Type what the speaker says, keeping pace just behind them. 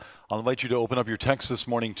I'll invite you to open up your text this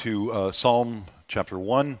morning to Psalm chapter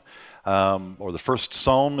 1, or the first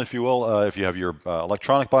Psalm, if you will, if you have your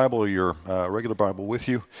electronic Bible or your regular Bible with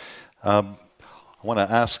you. I want to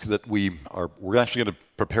ask that we're actually going to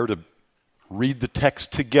prepare to read the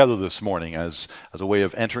text together this morning as a way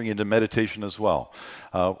of entering into meditation as well.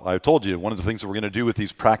 I told you, one of the things that we're going to do with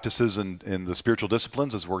these practices in the spiritual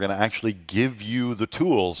disciplines is we're going to actually give you the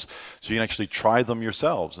tools so you can actually try them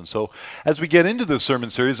yourselves. And so as we get into this sermon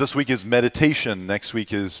series, this week is meditation. Next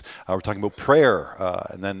week is, we're talking about prayer.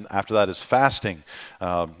 And then after that is fasting.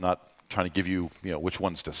 Not trying to give you, which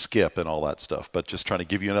ones to skip and all that stuff, but just trying to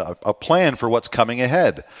give you a plan for what's coming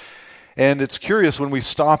ahead. And it's curious when we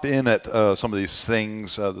stop in at some of these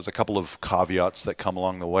things, there's a couple of caveats that come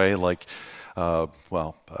along the way, like,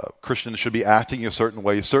 Christians should be acting a certain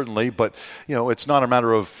way, certainly, but, it's not a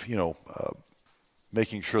matter of,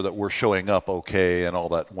 making sure that we're showing up okay and all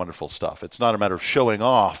that wonderful stuff. It's not a matter of showing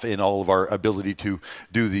off in all of our ability to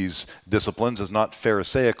do these disciplines. It's not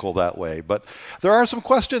pharisaical that way. But there are some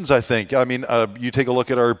questions, I think. I mean, you take a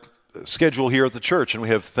look at our schedule here at the church, and we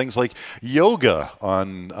have things like yoga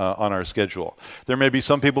on our schedule. There may be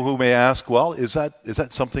some people who may ask, well, is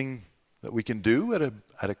that something that we can do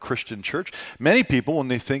at a Christian church? Many people, when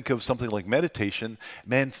they think of something like meditation,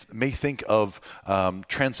 may think of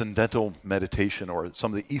transcendental meditation or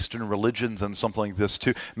some of the Eastern religions and something like this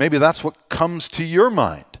too. Maybe that's what comes to your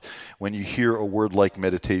mind when you hear a word like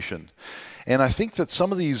meditation. And I think that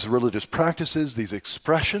some of these religious practices, these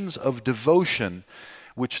expressions of devotion,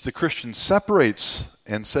 which the Christian separates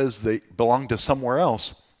and says they belong to somewhere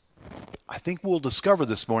else, I think we'll discover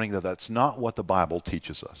this morning that that's not what the Bible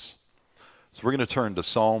teaches us. So we're going to turn to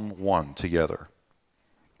Psalm 1 together.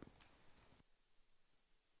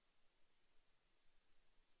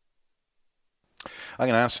 I'm going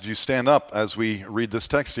to ask that you stand up as we read this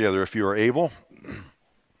text together, if you are able.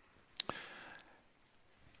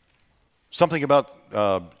 Something about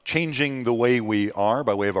changing the way we are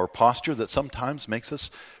by way of our posture that sometimes makes us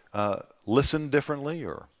listen differently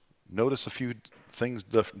or notice a few things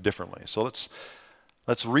differently. So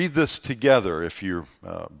let's read this together if you're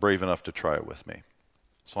brave enough to try it with me.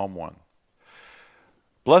 Psalm 1.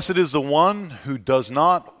 Blessed is the one who does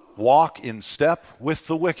not walk in step with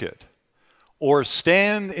the wicked, or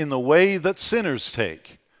stand in the way that sinners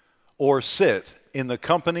take, or sit in the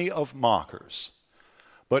company of mockers,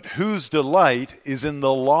 but whose delight is in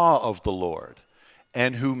the law of the Lord,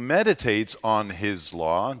 and who meditates on his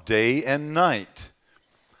law day and night.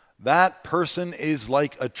 That person is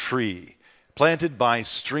like a tree planted by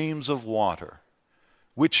streams of water,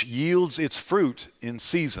 which yields its fruit in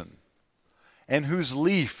season, and whose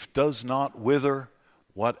leaf does not wither.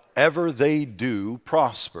 Whatever they do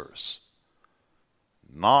prospers.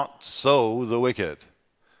 Not so the wicked.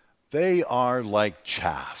 They are like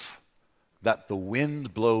chaff that the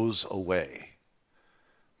wind blows away.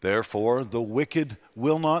 Therefore the wicked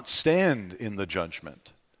will not stand in the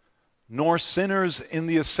judgment, nor sinners in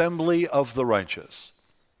the assembly of the righteous.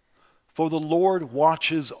 For the Lord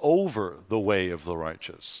watches over the way of the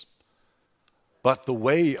righteous, but the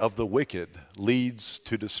way of the wicked leads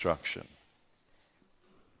to destruction.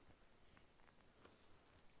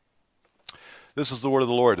 This is the word of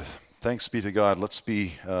the Lord. Thanks be to God. Let's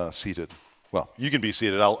be seated. Well, you can be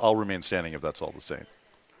seated. I'll remain standing if that's all the same.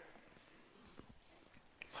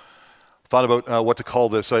 Thought about what to call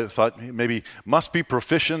this. I thought maybe must be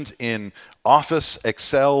proficient in Office,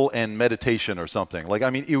 Excel, and meditation or something.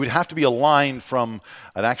 It would have to be a line from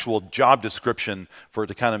an actual job description for it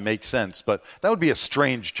to kind of make sense. But that would be a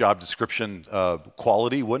strange job description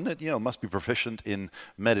quality, wouldn't it? Must be proficient in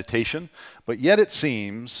meditation. But yet it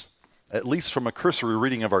seems, at least from a cursory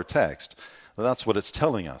reading of our text, that's what it's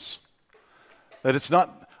telling us. That it's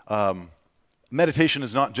not, meditation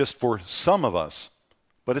is not just for some of us,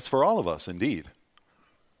 but it's for all of us indeed.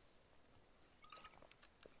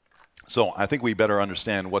 So I think we better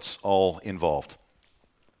understand what's all involved.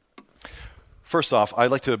 First off, I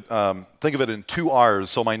like to think of it in 2 R's.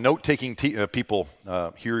 So my note-taking people,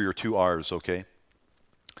 here are your 2 R's, okay?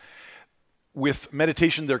 With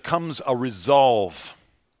meditation, there comes a resolve.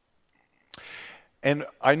 And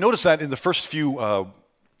I notice that in the first few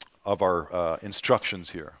of our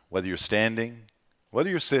instructions here, whether you're standing, whether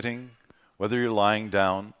you're sitting, whether you're lying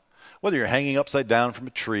down, whether you're hanging upside down from a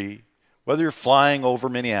tree, whether you're flying over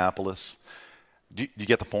Minneapolis. Do you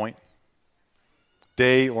get the point?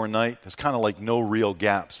 Day or night, there's kind of like no real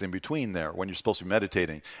gaps in between there when you're supposed to be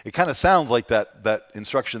meditating. It kind of sounds like that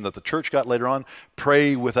instruction that the church got later on,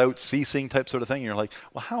 pray without ceasing type sort of thing. And you're like,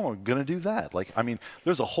 well, how am I going to do that?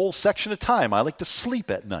 There's a whole section of time. I like to sleep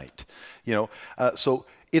at night. So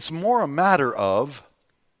it's more a matter of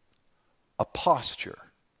a posture.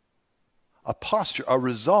 A posture, a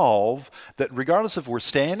resolve that regardless if we're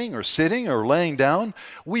standing or sitting or laying down,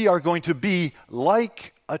 we are going to be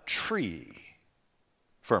like a tree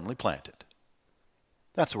firmly planted.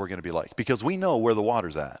 That's what we're going to be like because we know where the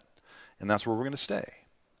water's at, and that's where we're going to stay.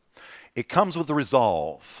 It comes with a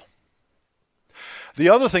resolve. The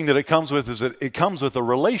other thing that it comes with is that it comes with a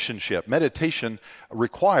relationship. Meditation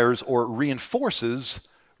requires or reinforces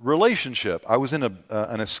relationship. I was in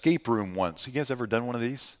an escape room once. You guys ever done one of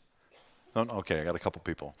these? Okay, I got a couple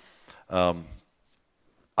people.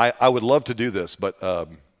 I would love to do this, but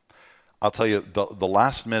I'll tell you, the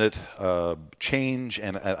last minute change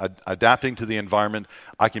and adapting to the environment,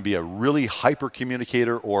 I can be a really hyper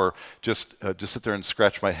communicator or just sit there and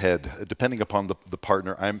scratch my head, depending upon the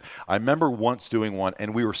partner. I remember once doing one,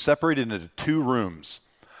 and we were separated into 2 rooms.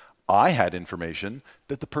 I had information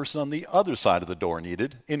that the person on the other side of the door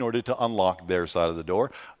needed in order to unlock their side of the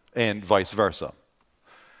door, and vice versa.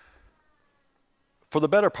 For the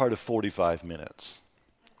better part of 45 minutes,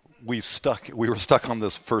 we were stuck on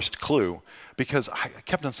this first clue because I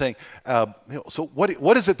kept on saying, so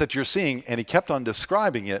what is it that you're seeing? And he kept on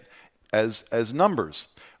describing it as numbers,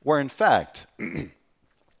 where in fact,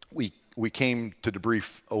 we came to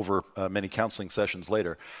debrief over many counseling sessions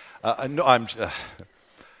later.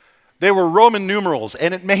 They were Roman numerals,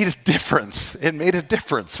 and it made a difference. It made a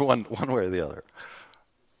difference one way or the other.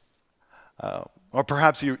 Or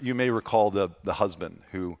perhaps you may recall the husband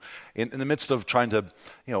who, in the midst of trying to,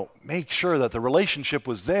 make sure that the relationship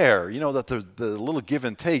was there, that the little give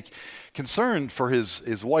and take, concerned for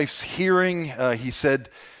his wife's hearing, he said,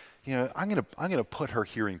 I'm gonna put her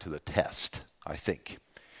hearing to the test, I think.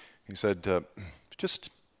 He said, just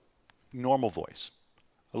normal voice.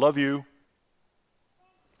 I love you.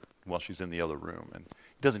 While she's in the other room, and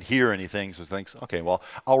he doesn't hear anything, so he thinks, okay, well,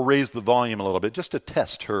 I'll raise the volume a little bit just to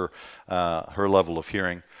test her level of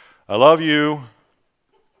hearing. I love you.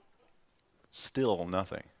 Still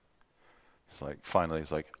nothing. Finally,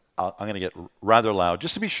 he's like, I'm going to get rather loud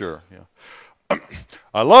just to be sure.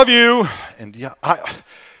 I love you, and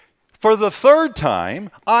for the 3rd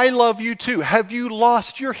time, I love you too. Have you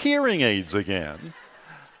lost your hearing aids again?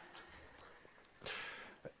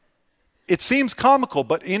 It seems comical,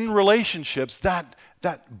 but in relationships, that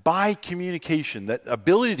by communication, that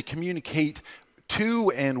ability to communicate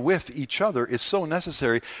to and with each other is so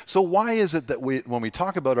necessary. So why is it that when we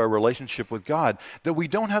talk about our relationship with God, that we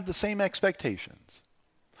don't have the same expectations?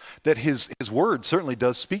 That His Word certainly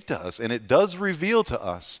does speak to us, and it does reveal to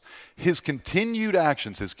us His continued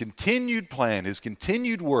actions, His continued plan, His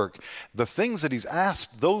continued work, the things that He's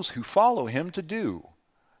asked those who follow Him to do.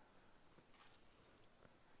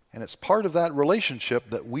 And it's part of that relationship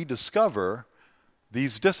that we discover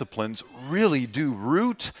these disciplines really do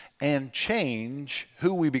root and change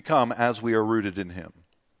who we become as we are rooted in Him.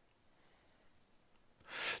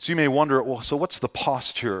 So you may wonder, well, so what's the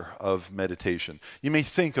posture of meditation? You may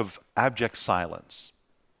think of abject silence,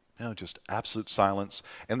 just absolute silence.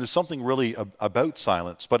 And there's something really about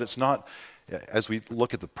silence, but it's not, as we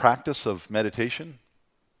look at the practice of meditation,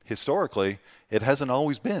 historically, it hasn't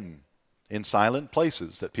always been in silent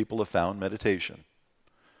places that people have found meditation.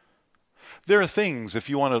 There are things, if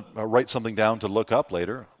you want to write something down to look up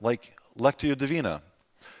later, like Lectio Divina.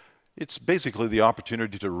 It's basically the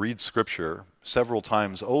opportunity to read Scripture several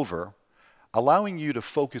times over, allowing you to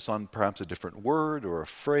focus on perhaps a different word or a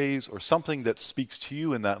phrase or something that speaks to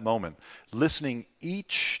you in that moment, listening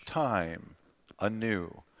each time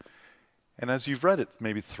anew. And as you've read it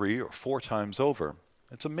maybe 3 or 4 times over,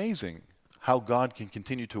 it's amazing how God can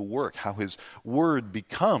continue to work, how His Word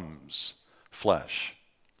becomes flesh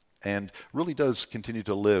and really does continue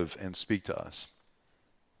to live and speak to us.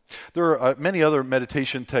 There are many other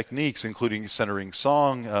meditation techniques, including centering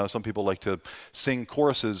song. Some people like to sing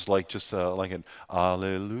choruses like an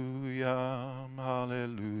Alleluia,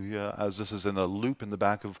 Hallelujah, as this is in a loop in the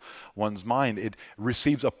back of one's mind. It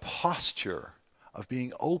receives a posture of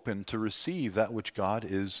being open to receive that which God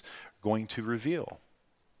is going to reveal.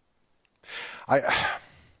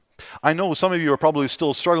 I know some of you are probably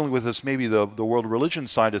still struggling with this, maybe the world religion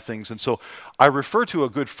side of things, and so I refer to a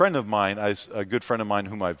good friend of mine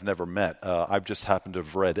whom I've never met. I've just happened to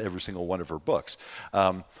have read every single one of her books.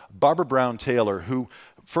 Barbara Brown Taylor, who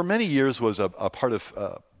for many years was a part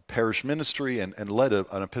of parish ministry and led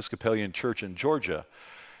an Episcopalian church in Georgia,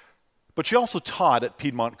 but she also taught at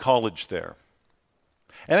Piedmont College there.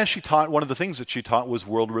 And as she taught, one of the things that she taught was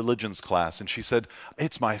world religions class. And she said,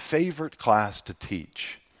 it's my favorite class to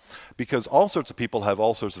teach because all sorts of people have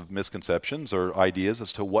all sorts of misconceptions or ideas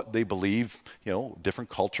as to what they believe, different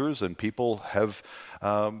cultures and people have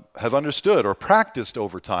understood or practiced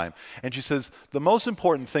over time. And she says, the most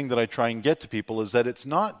important thing that I try and get to people is that it's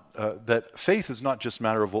not, that faith is not just a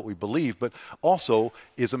matter of what we believe, but also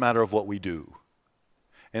is a matter of what we do.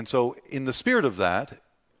 And so in the spirit of that,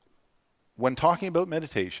 when talking about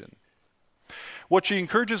meditation, what she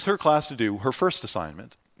encourages her class to do, her first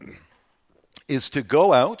assignment, is to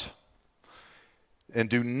go out and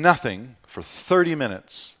do nothing for 30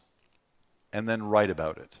 minutes and then write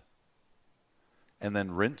about it. And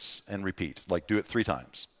then rinse and repeat, like do it 3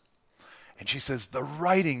 times. And she says the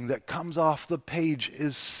writing that comes off the page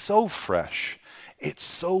is so fresh. It's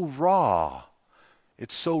so raw.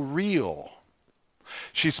 It's so real.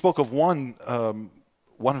 She spoke of one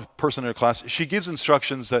person in her class. She gives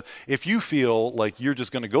instructions that if you feel like you're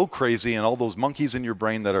just going to go crazy and all those monkeys in your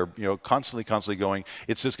brain that are constantly going,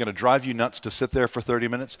 it's just going to drive you nuts to sit there for 30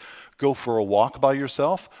 minutes, go for a walk by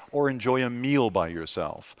yourself or enjoy a meal by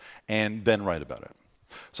yourself and then write about it.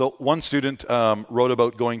 So one student wrote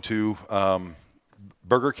about going to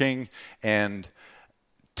Burger King and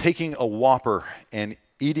taking a Whopper and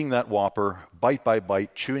eating that Whopper bite by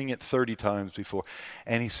bite, chewing it 30 times before.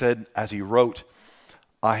 And he said, as he wrote,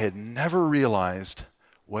 I had never realized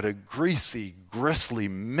what a greasy, gristly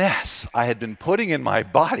mess I had been putting in my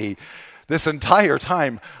body this entire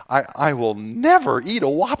time. I will never eat a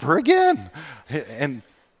Whopper again. And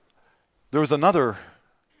there was another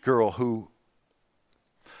girl who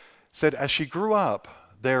said as she grew up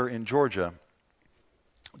there in Georgia,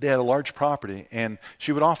 they had a large property, and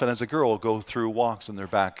she would often, as a girl, go through walks in their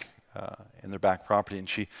back property. And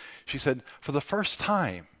she said, for the first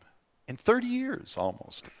time in 30 years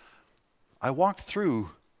almost, I walked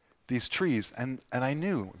through these trees, and I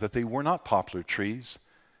knew that they were not poplar trees.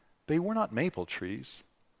 They were not maple trees.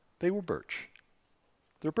 They were birch.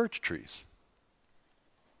 They're birch trees.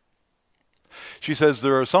 She says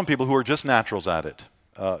there are some people who are just naturals at it.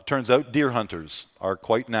 Turns out deer hunters are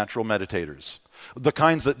quite natural meditators. The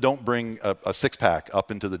kinds that don't bring a six-pack up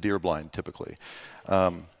into the deer blind, typically.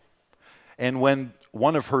 And when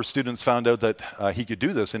one of her students found out that he could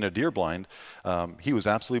do this in a deer blind, he was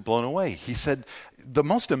absolutely blown away. He said, the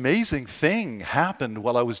most amazing thing happened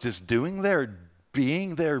while I was just being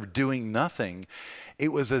there, doing nothing. It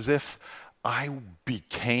was as if I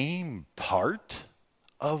became part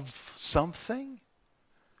of something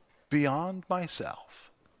beyond myself.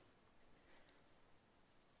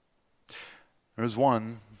 There's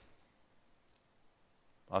one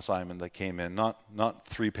assignment that came in, not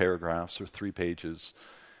 3 paragraphs or 3 pages,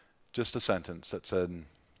 just a sentence that said,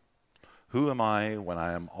 who am I when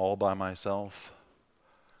I am all by myself?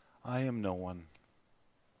 I am no one.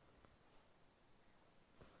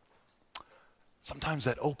 Sometimes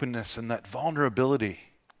that openness and that vulnerability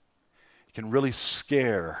can really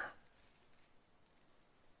scare,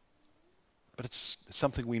 but it's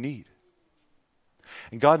something we need.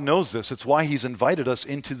 And God knows this. It's why he's invited us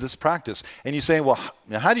into this practice. And you say, well,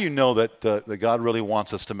 how do you know that God really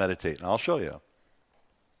wants us to meditate? And I'll show you.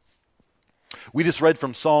 We just read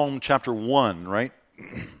from Psalm chapter 1, right?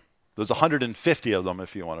 There's 150 of them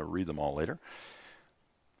if you want to read them all later.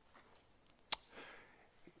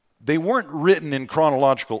 They weren't written in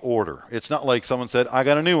chronological order. It's not like someone said, I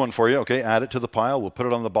got a new one for you. Okay, add it to the pile. We'll put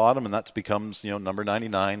it on the bottom, and that becomes, number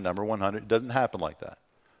 99, number 100. It doesn't happen like that.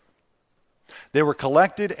 They were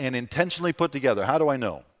collected and intentionally put together. How do I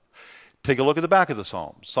know? Take a look at the back of the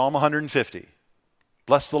Psalm. Psalm 150.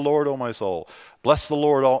 Bless the Lord, O my soul. Bless the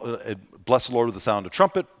Lord with the sound of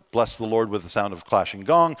trumpet. Bless the Lord with the sound of clashing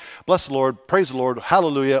gong. Bless the Lord, praise the Lord,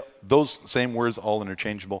 hallelujah. Those same words, all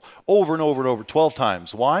interchangeable, over and over and over, 12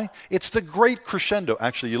 times. Why? It's the great crescendo.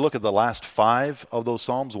 Actually, you look at the last 5 of those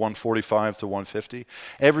Psalms, 145 to 150.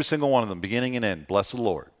 Every single one of them, beginning and end, bless the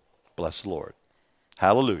Lord, bless the Lord.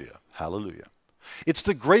 Hallelujah, hallelujah. It's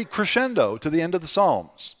the great crescendo to the end of the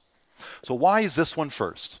Psalms. So why is this one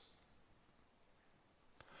first?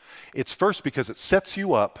 It's first because it sets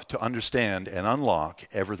you up to understand and unlock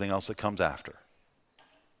everything else that comes after.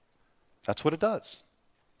 That's what it does.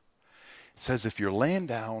 It says if you're laying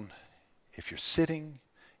down, if you're sitting,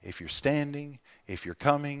 if you're standing, if you're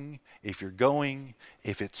coming, if you're going,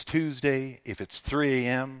 if it's Tuesday, if it's 3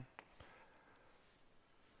 a.m.,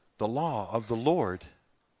 the law of the Lord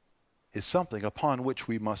is something upon which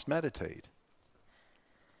we must meditate.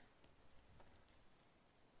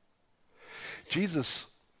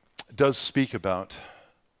 Jesus does speak about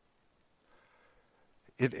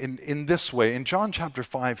it in this way. In John chapter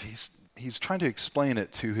 5, he's trying to explain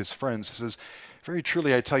it to his friends. He says, very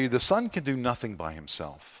truly I tell you, the Son can do nothing by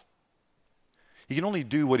himself. He can only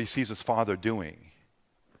do what he sees his Father doing.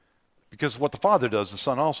 Because what the Father does, the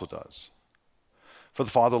Son also does. For the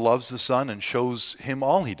Father loves the Son and shows him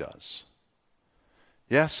all he does.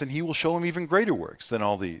 Yes, and he will show him even greater works than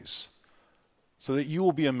all these, so that you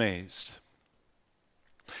will be amazed.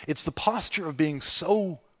 It's the posture of being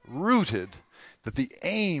so rooted that the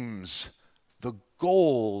aims, the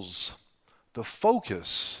goals, the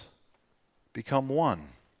focus become one.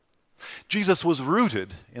 Jesus was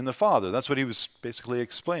rooted in the Father. That's what he was basically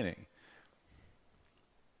explaining.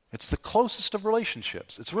 It's the closest of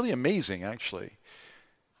relationships. It's really amazing, actually.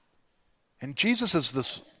 And Jesus is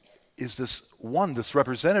this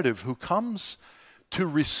representative who comes to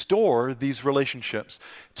restore these relationships,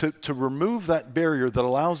 to remove that barrier that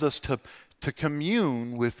allows us to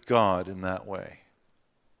commune with God in that way.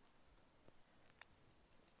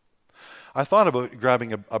 I thought about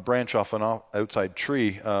grabbing a branch off an outside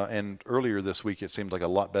tree, and earlier this week it seemed like a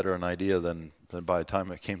lot better an idea than by the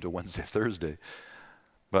time it came to Wednesday, Thursday.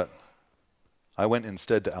 But I went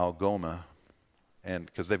instead to Algoma, and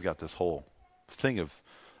because they've got this whole thing of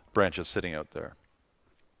branches sitting out there.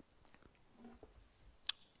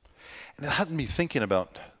 And it had me thinking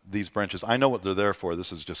about these branches. I know what they're there for.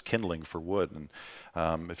 This is just kindling for wood.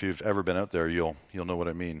 And if you've ever been out there, you'll know what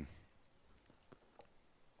I mean.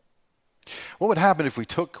 What would happen if we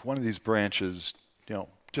took one of these branches,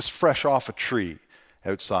 just fresh off a tree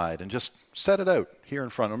outside, and just set it out here in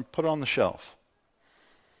front and put it on the shelf?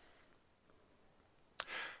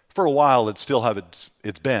 For a while, it'd still have its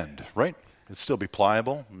bend, right? It'd still be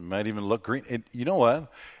pliable. It might even look green. You know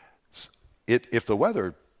what? If the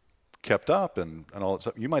weather kept up and all that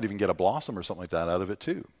stuff, you might even get a blossom or something like that out of it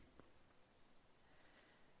too.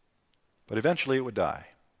 But eventually it would die.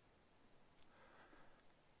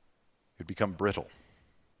 It would become brittle.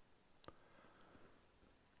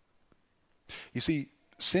 You see,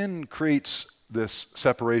 sin creates this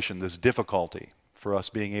separation, this difficulty for us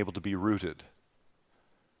being able to be rooted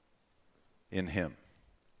in Him.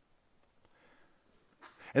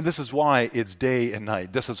 And this is why it's day and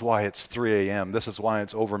night. This is why it's 3 a.m. This is why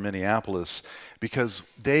it's over Minneapolis. Because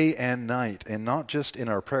day and night, and not just in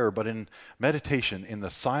our prayer, but in meditation, in the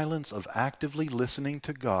silence of actively listening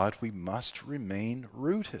to God, we must remain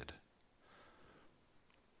rooted.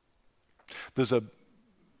 There's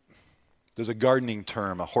a gardening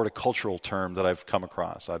term, a horticultural term that I've come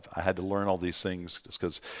across. I had to learn all these things just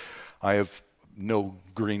because I have no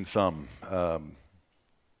green thumb.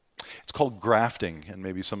 It's called grafting, and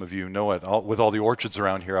maybe some of you know it. With all the orchards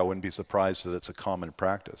around here, I wouldn't be surprised that it's a common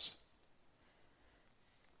practice.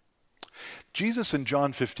 Jesus in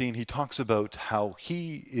John 15, he talks about how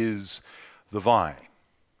he is the vine,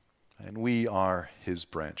 and we are his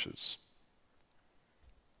branches.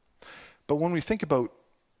 But when we think about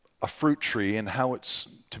a fruit tree and how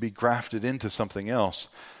it's to be grafted into something else,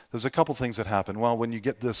 there's a couple things that happen. Well, when you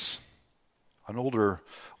get an older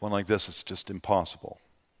one like this, it's just impossible.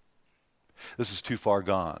 This is too far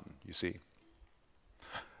gone, you see.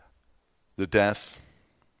 The death,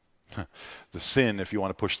 the sin, if you want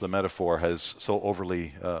to push the metaphor, has so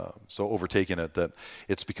overtaken it that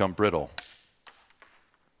it's become brittle.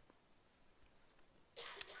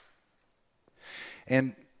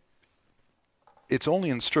 And it's only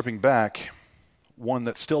in stripping back one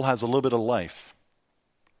that still has a little bit of life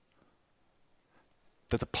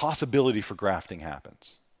that the possibility for grafting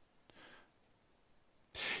happens.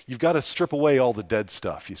 You've got to strip away all the dead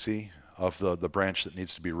stuff, you see, of the branch that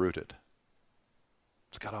needs to be rooted.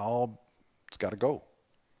 It's got to go.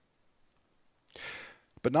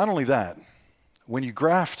 But not only that, when you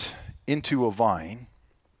graft into a vine,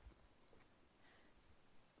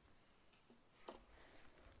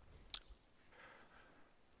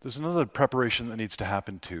 there's another preparation that needs to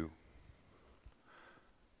happen too.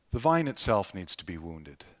 The vine itself needs to be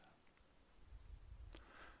wounded.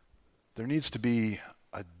 There needs to be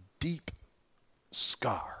a deep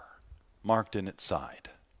scar marked in its side.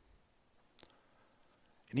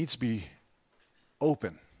 It needs to be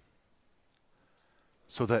open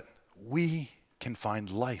so that we can find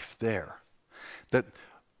life there. That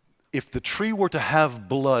if the tree were to have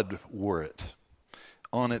blood, were it,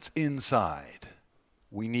 on its inside,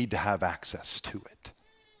 we need to have access to it.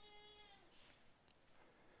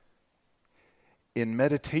 In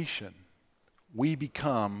meditation, we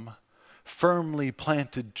become firmly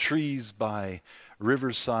planted trees by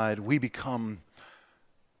riverside. We become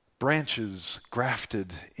branches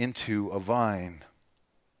grafted into a vine.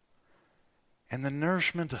 And the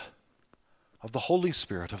nourishment of the Holy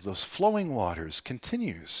Spirit, of those flowing waters,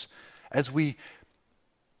 continues as we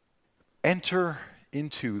enter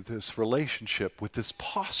into this relationship with this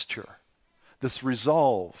posture, this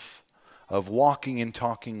resolve of walking and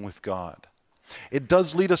talking with God. It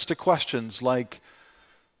does lead us to questions like,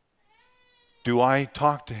 do I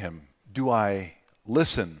talk to him? Do I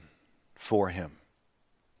listen for him?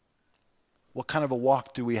 What kind of a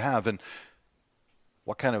walk do we have, and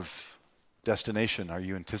what kind of destination are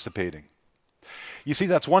you anticipating? You see,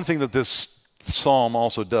 that's one thing that this psalm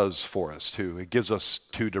also does for us too. It gives us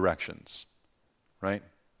two directions, right?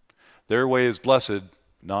 Their way is blessed,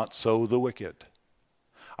 not so the wicked.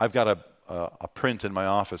 I've got a print in my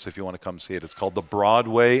office if you want to come see it. It's called The Broad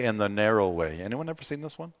Way and the Narrow Way. Anyone ever seen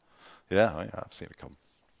this one? Yeah, I've seen it come.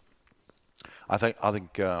 I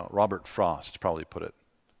think Robert Frost probably put it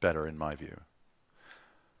better in my view.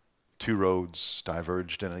 Two roads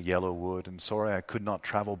diverged in a yellow wood, and sorry I could not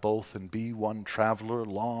travel both, and be one traveler.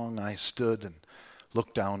 Long I stood and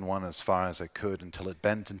looked down one as far as I could, until it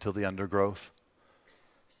bent into the undergrowth.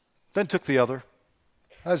 Then took the other,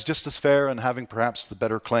 as just as fair, and having perhaps the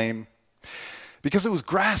better claim, because it was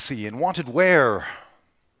grassy and wanted wear,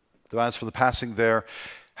 though as for the passing there,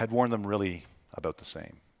 had worn them really about the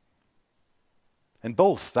same. And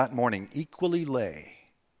both that morning equally lay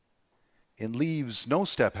in leaves no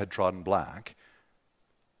step had trodden black.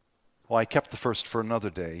 Well, I kept the first for another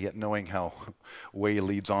day, yet knowing how way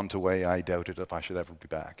leads on to way, I doubted if I should ever be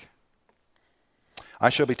back. I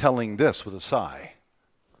shall be telling this with a sigh,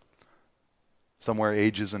 somewhere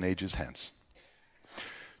ages and ages hence.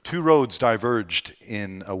 Two roads diverged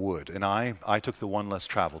in a wood, and I took the one less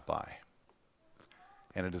traveled by,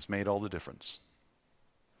 and it has made all the difference.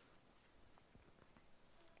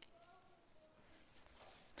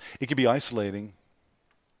 It can be isolating,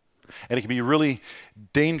 and it can be really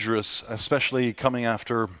dangerous, especially coming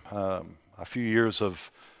after a few years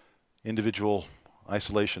of individual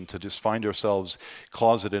isolation, to just find ourselves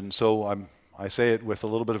closeted. And so I say it with a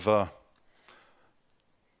little bit of a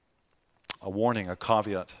warning, a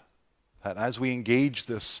caveat, that as we engage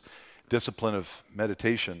this discipline of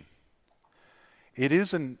meditation, it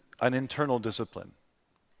is an internal discipline.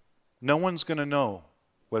 No one's going to know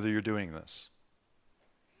whether you're doing this.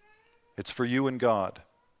 It's for you and God.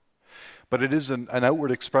 But it is an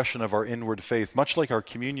outward expression of our inward faith, much like our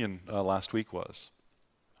communion last week was.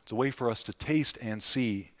 It's a way for us to taste and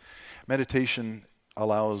see. Meditation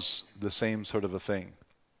allows the same sort of a thing.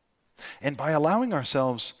 And by allowing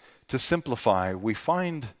ourselves to simplify, we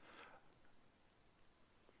find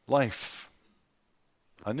life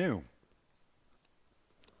anew.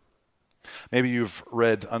 Maybe you've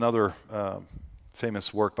read another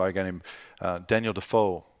famous work by a guy named Daniel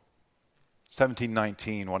Defoe,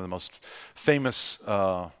 1719, one of the most famous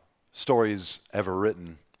stories ever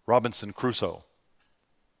written, Robinson Crusoe,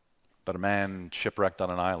 about a man shipwrecked on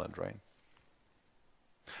an island, right?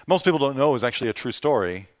 Most people don't know it was actually a true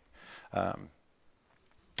story.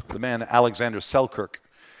 The man Alexander Selkirk,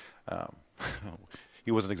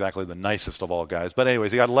 he wasn't exactly the nicest of all guys, but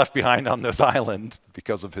anyways, he got left behind on this island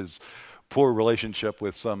because of his poor relationship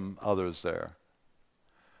with some others there.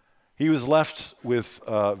 He was left with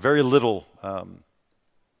very little.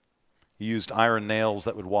 He used iron nails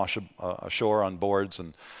that would wash ashore on boards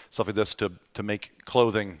and stuff like this to make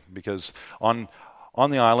clothing, because on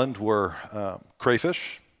the island were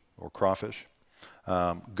crayfish or crawfish,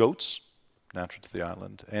 goats, natural to the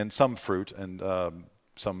island, and some fruit and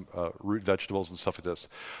some root vegetables and stuff like this.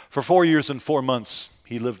 For 4 years and 4 months,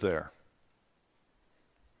 he lived there.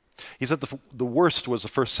 He said the worst was the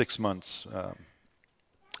first 6 months.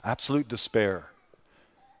 Absolute despair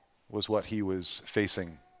was what he was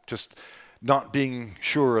facing. Just not being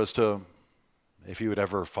sure as to if he would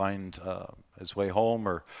ever find his way home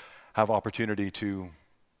or have opportunity to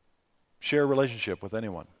share a relationship with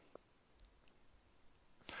anyone.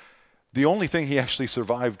 The only thing he actually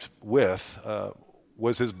survived with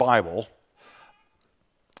was his Bible.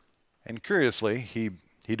 And curiously, he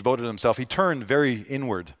devoted himself, he turned very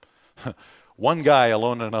inward. One guy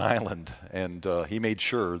alone on an island, and he made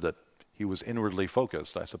sure that he was inwardly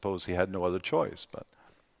focused. I suppose he had no other choice. But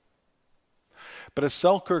as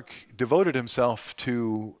Selkirk devoted himself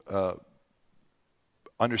to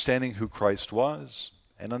understanding who Christ was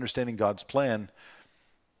and understanding God's plan,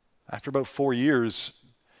 after about 4 years,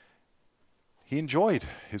 he enjoyed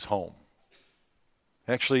his home.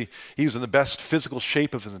 Actually, he was in the best physical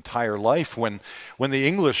shape of his entire life. When the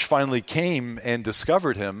English finally came and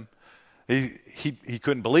discovered him, he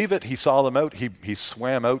couldn't believe it. He saw them out. He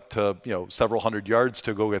swam out to several hundred yards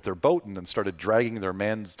to go get their boat, and then started dragging their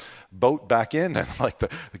man's boat back in. And like the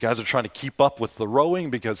guys are trying to keep up with the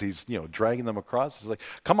rowing because he's dragging them across. It's like,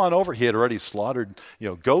 come on over. He had already slaughtered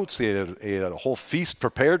goats. He had a whole feast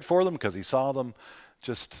prepared for them because he saw them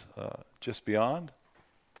just beyond.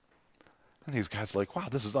 And these guys are like, wow,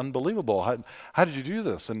 this is unbelievable. How did you do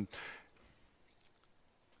this? And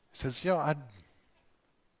he says,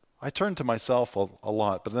 I turned to myself a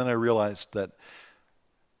lot, but then I realized that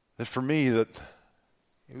for me, that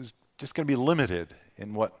it was just going to be limited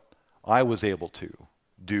in what I was able to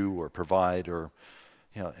do or provide, or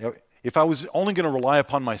if I was only going to rely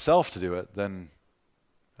upon myself to do it, then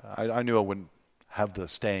I knew I wouldn't have the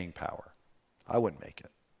staying power. I wouldn't make it.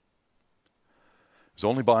 It was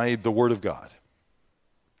only by the Word of God.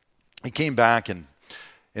 He came back, and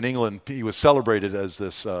in England, he was celebrated as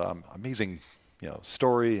this amazing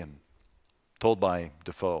story, and told by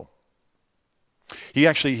Defoe.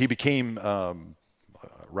 He became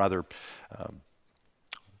rather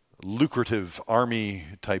lucrative army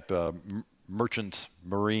type merchant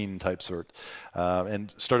marine type sort,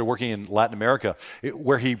 and started working in Latin America,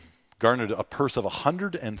 where he garnered a purse of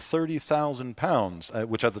 130,000 pounds,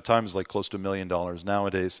 which at the time is like close to $1 million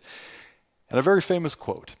nowadays. And a very famous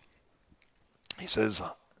quote. He says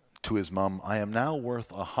to his mom, "I am now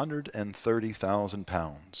worth 130,000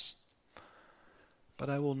 pounds, but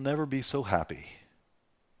I will never be so happy,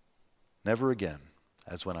 never again,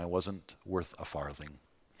 as when I wasn't worth a farthing."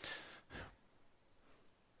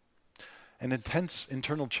 An intense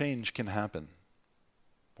internal change can happen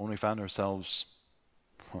when we find ourselves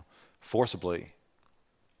forcibly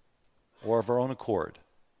or of our own accord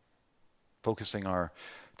focusing our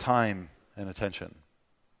time and attention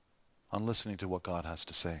on listening to what God has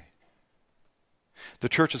to say. The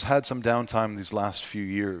church has had some downtime these last few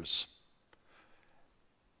years.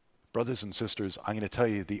 Brothers and sisters, I'm going to tell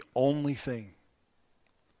you the only thing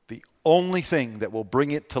that will bring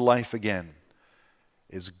it to life again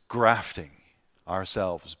is grafting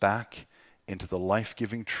ourselves back into the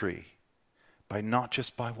life-giving tree, by not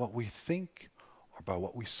just by what we think or by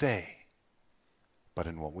what we say, but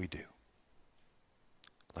in what we do.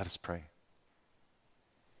 Let us pray.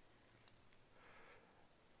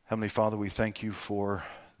 Heavenly Father, we thank you for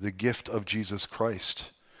the gift of Jesus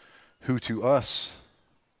Christ, who to us,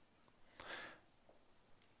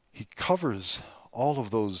 he covers all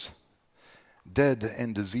of those dead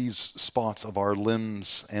and diseased spots of our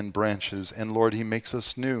limbs and branches, and Lord, he makes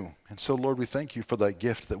us new. And so, Lord, we thank you for that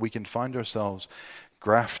gift, that we can find ourselves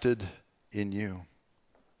grafted in you.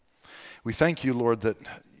 We thank you, Lord, that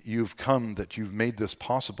you've come, that you've made this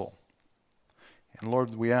possible. And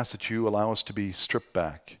Lord, we ask that you allow us to be stripped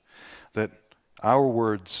back, that our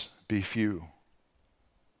words be few,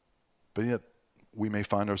 but yet we may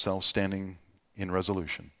find ourselves standing in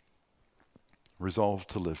resolution, resolved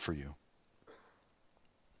to live for you.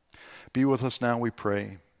 Be with us now, we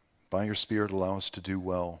pray. By your Spirit, allow us to do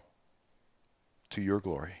well to your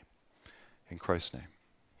glory. In Christ's name,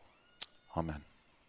 amen.